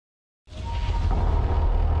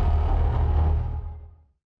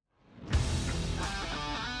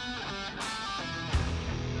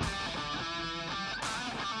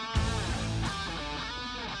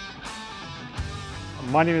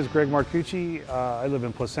My name is Greg Marcucci. I live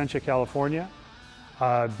in Placentia, California.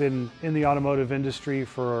 I've been in the automotive industry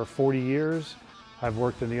for 40 years. I've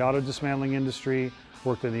worked in the auto dismantling industry,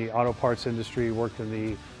 worked in the auto parts industry, worked in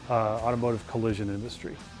the automotive collision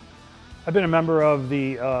industry. I've been a member of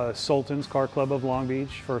the Sultan's Car Club of Long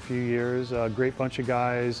Beach for a few years. A great bunch of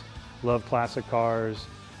guys, love classic cars,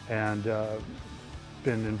 and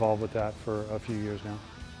been involved with that for a few years now.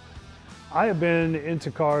 I have been into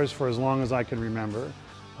cars for as long as I can remember.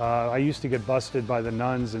 I used to get busted by the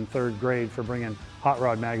nuns in 3rd grade for bringing hot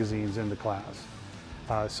rod magazines into class.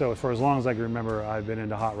 So for as long as I can remember, I've been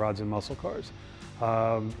into hot rods and muscle cars.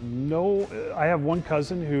 I have one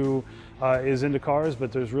cousin who is into cars,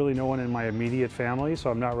 but there's really no one in my immediate family, so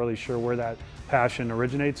I'm not really sure where that passion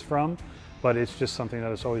originates from, but it's just something that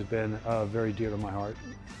has always been very dear to my heart.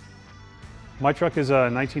 My truck is a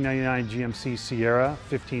 1999 GMC Sierra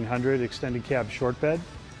 1500 extended cab short bed.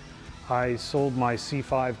 I sold my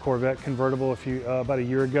C5 Corvette convertible about a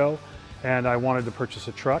year ago, and I wanted to purchase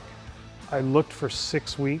a truck. I looked for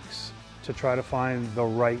 6 weeks to try to find the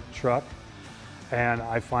right truck, and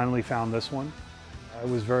I finally found this one. I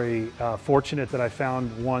was very fortunate that I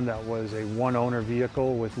found one that was a one-owner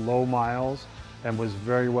vehicle with low miles and was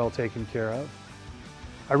very well taken care of.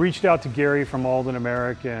 I reached out to Gary from Aldan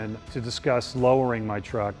American to discuss lowering my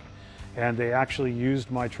truck, and they actually used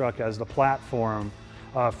my truck as the platform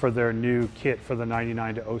for their new kit for the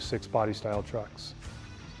 99 to 06 body style trucks.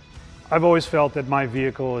 I've always felt that my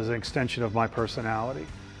vehicle is an extension of my personality,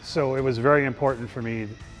 so it was very important for me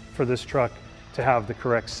for this truck to have the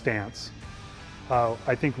correct stance.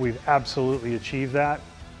 I think we've absolutely achieved that,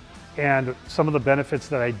 and some of the benefits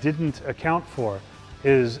that I didn't account for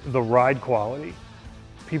is the ride quality.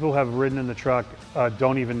 People who have ridden in the truck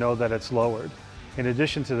don't even know that it's lowered. In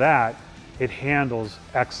addition to that, it handles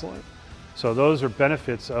excellent. So those are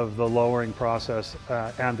benefits of the lowering process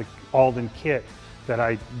and the Aldan kit that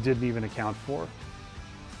I didn't even account for.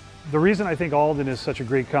 The reason I think Aldan is such a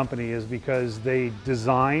great company is because they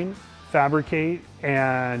design, fabricate,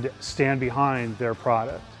 and stand behind their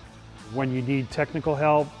product. When you need technical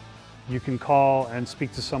help, you can call and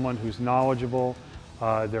speak to someone who's knowledgeable,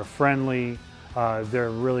 they're friendly,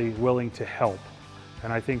 they're really willing to help.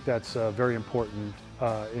 And I think that's very important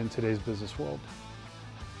in today's business world.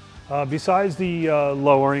 Besides the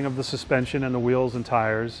lowering of the suspension and the wheels and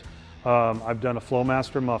tires, I've done a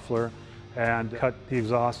Flowmaster muffler and cut the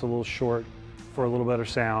exhaust a little short for a little better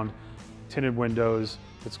sound. Tinted windows,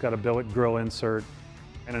 it's got a billet grill insert,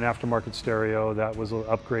 and an aftermarket stereo that was an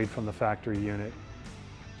upgrade from the factory unit.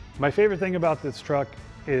 My favorite thing about this truck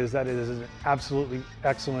is that it is an absolutely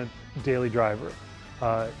excellent daily driver.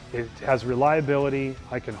 It has reliability.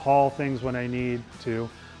 I can haul things when I need to,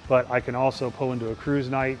 but I can also pull into a cruise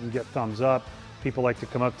night and get thumbs up. People like to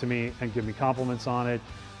come up to me and give me compliments on it.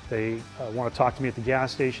 They want to talk to me at the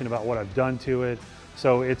gas station about what I've done to it.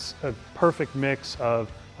 So it's a perfect mix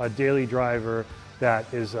of a daily driver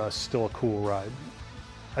that is still a cool ride.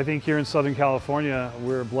 I think here in Southern California,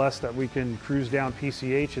 we're blessed that we can cruise down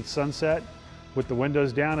PCH at sunset with the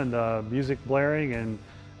windows down and the music blaring and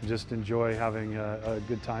just enjoy having a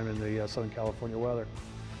good time in the Southern California weather.